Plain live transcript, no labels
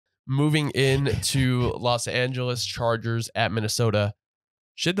Moving into Los Angeles Chargers at Minnesota.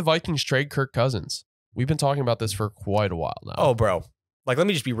 Should the Vikings trade Kirk Cousins? We've been talking about this for quite a while now. Oh, bro. Like, let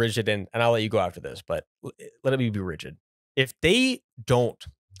me just be rigid, and I'll let you go after this, but let me be rigid. If they don't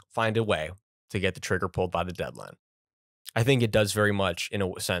find a way to get the trigger pulled by the deadline, I think it does very much, in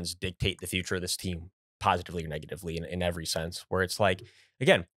a sense, dictate the future of this team positively or negatively in every sense, where it's like,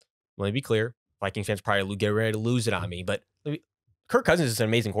 again, let me be clear, Vikings fans probably get ready to lose it on me, but Kirk Cousins is an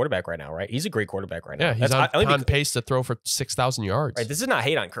amazing quarterback right now, right? He's a great quarterback right now. Yeah, he's on pace to throw for 6,000 yards. Right, this is not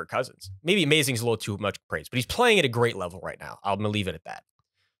hate on Kirk Cousins. Maybe amazing is a little too much praise, but he's playing at a great level right now. I'm going to leave it at that.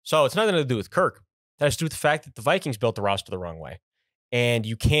 So it's nothing to do with Kirk. That has to do with the fact that the Vikings built the roster the wrong way. And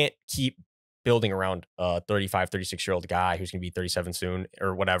you can't keep building around a 35, 36-year-old guy who's going to be 37 soon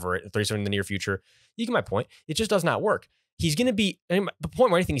or whatever, 37 in the near future. You get my point. It just does not work. He's going to be, the point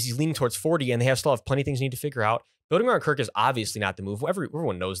more anything is he's leaning towards 40 and they still have plenty of things they need to figure out. Building around Kirk is obviously not the move.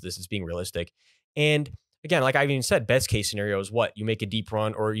 Everyone knows this. It's being realistic. And again, like I've even said, best case scenario is what? You make a deep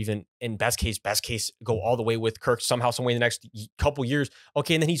run, or even in best case, go all the way with Kirk somehow, some way in the next couple years.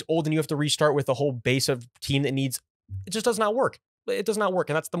 Okay, and then he's old and you have to restart with a whole base of team that needs, it just does not work. It does not work.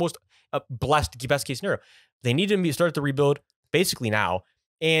 And that's the most best case scenario. They need to start the rebuild basically now.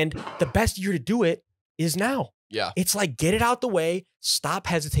 And the best year to do it is now. Yeah. It's like, get it out the way. Stop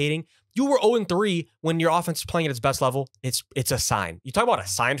hesitating. You were 0-3 when your offense is playing at its best level. It's a sign. You talk about a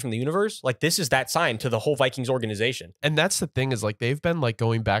sign from the universe. Like, this is that sign to the whole Vikings organization. And that's the thing is, like, they've been like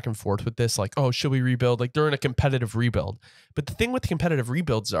going back and forth with this, like, oh, should we rebuild? Like, they're in a competitive rebuild. But the thing with competitive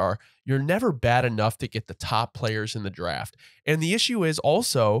rebuilds are you're never bad enough to get the top players in the draft. And the issue is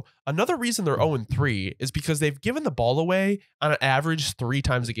also another reason they're 0-3 is because they've given the ball away on an average 3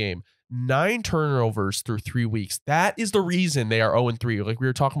 times a game. 9 turnovers through 3 weeks. That is the reason they are 0-3. Like we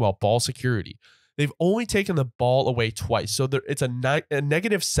were talking about ball security. They've only taken the ball away twice. So it's a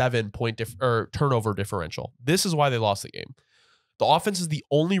negative 7-point turnover differential. This is why they lost the game. The offense is the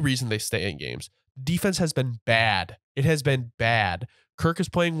only reason they stay in games. Defense has been bad. It has been bad. Kirk is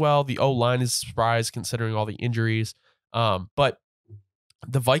playing well. The O-line is surprised considering all the injuries. But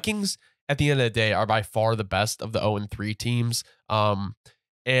the Vikings, at the end of the day, are by far the best of the 0-3 teams.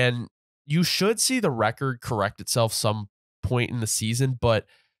 And you should see the record correct itself some point in the season, but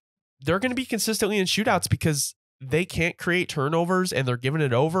they're going to be consistently in shootouts because they can't create turnovers and they're giving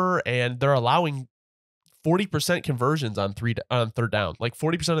it over and they're allowing 40% conversions on third down. Like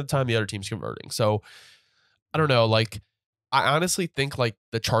 40% of the time the other team's converting. So I don't know. Like, I honestly think like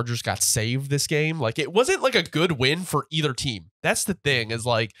the Chargers got saved this game. Like, it wasn't like a good win for either team. That's the thing is,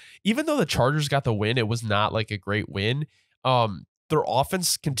 like, even though the Chargers got the win, it was not like a great win. Their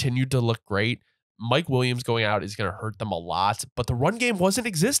offense continued to look great. Mike Williams going out is going to hurt them a lot, but the run game wasn't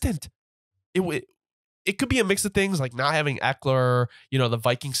existent. It could be a mix of things like not having Eckler, the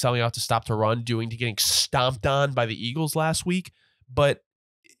Vikings selling out to stop the run, getting stomped on by the Eagles last week. But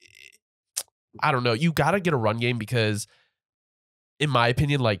I don't know. You got to get a run game because, in my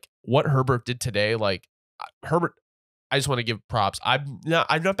opinion, like what Herbert did today, like Herbert, I just want to give props. I've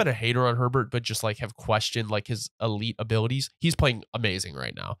not been a hater on Herbert, but just like have questioned like his elite abilities. He's playing amazing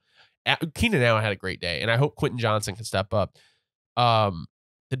right now. Keenan Allen had a great day, and I hope Quentin Johnson can step up.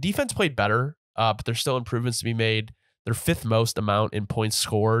 The defense played better, but there's still improvements to be made. They're 5th most amount in points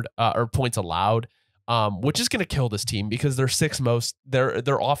scored or points allowed, which is going to kill this team because they're 6th most.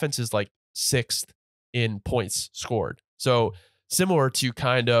 Their offense is like 6th in points scored. So similar to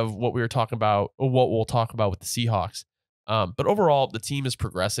kind of what we were talking about, or what we'll talk about with the Seahawks. But overall, the team is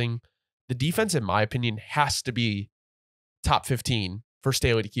progressing. The defense, in my opinion, has to be top 15 for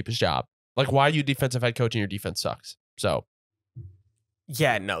Staley to keep his job. Like, why are you defensive head coach and your defense sucks? So,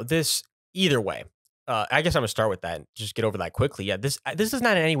 yeah, no, this either way. I guess I'm gonna start with that and just get over that quickly. Yeah, this does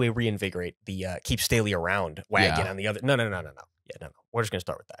not in any way reinvigorate the keep Staley around wagon on the other. No. Yeah, no. We're just gonna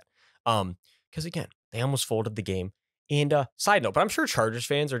start with that. Because again, they almost folded the game. And side note, but I'm sure Chargers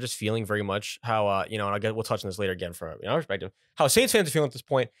fans are just feeling very much how, and we'll touch on this later again from our perspective, how Saints fans are feeling at this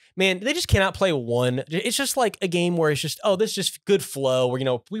point. Man, they just cannot play one. It's just like a game where it's just, this is just good flow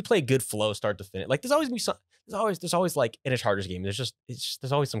where, we play good flow start to finish. Like there's always like in a Chargers game, there's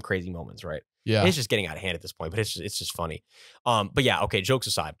always some crazy moments, right? Yeah. And it's just getting out of hand at this point, but it's just funny. But yeah, okay, jokes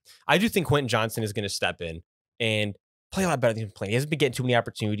aside, I do think Quentin Johnson is going to step in and play a lot better than he's been playing. He hasn't been getting too many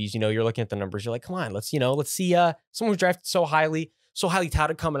opportunities. You're looking at the numbers. You're like, come on, let's see someone who's drafted so highly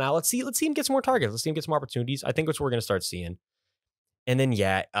touted coming out. Let's see him get some more targets. Let's see him get some more opportunities. I think that's what we're going to start seeing. And then,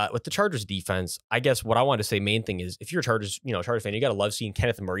 with the Chargers defense, I guess what I wanted to say, main thing is if you're a Chargers fan, you got to love seeing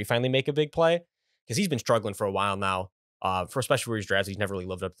Kenneth Murray finally make a big play because he's been struggling for a while now. For especially where he's drafted, he's never really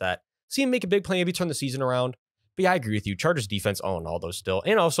lived up to that. See him make a big play, maybe turn the season around. But yeah, I agree with you. Chargers defense, all in all, though, still.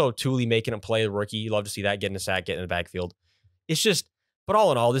 And also Thule making him play the rookie. You love to see that, getting a sack, getting in the backfield. It's just, but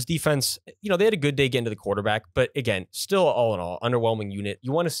all in all, this defense, they had a good day getting to the quarterback. But again, still all in all, underwhelming unit.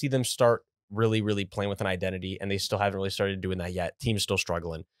 You want to see them start really, really playing with an identity, and they still haven't really started doing that yet. Team's still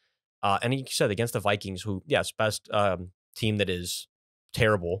struggling. And like you said, against the Vikings, who, yes, best team that is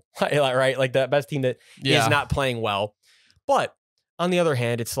terrible, right? Like the best team that is not playing well. But on the other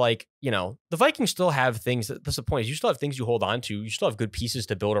hand, it's like, the Vikings still have things. That's the point. Is you still have things you hold on to. You still have good pieces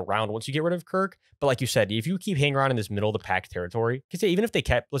to build around once you get rid of Kirk. But like you said, if you keep hanging around in this middle of the pack territory, because even if they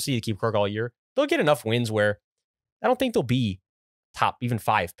let's say you keep Kirk all year, they'll get enough wins where I don't think they'll be top even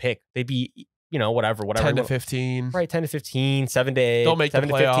 5 pick. They'd be, whatever. 10 to 15. Right, 10 to 15, 7 to 8. They'll make 7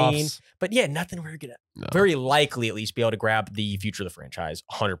 the playoffs. To 15. But yeah, nothing we're going to very likely at least be able to grab the future of the franchise.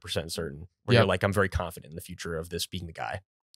 100% certain. Where you're like, I'm very confident in the future of this being the guy.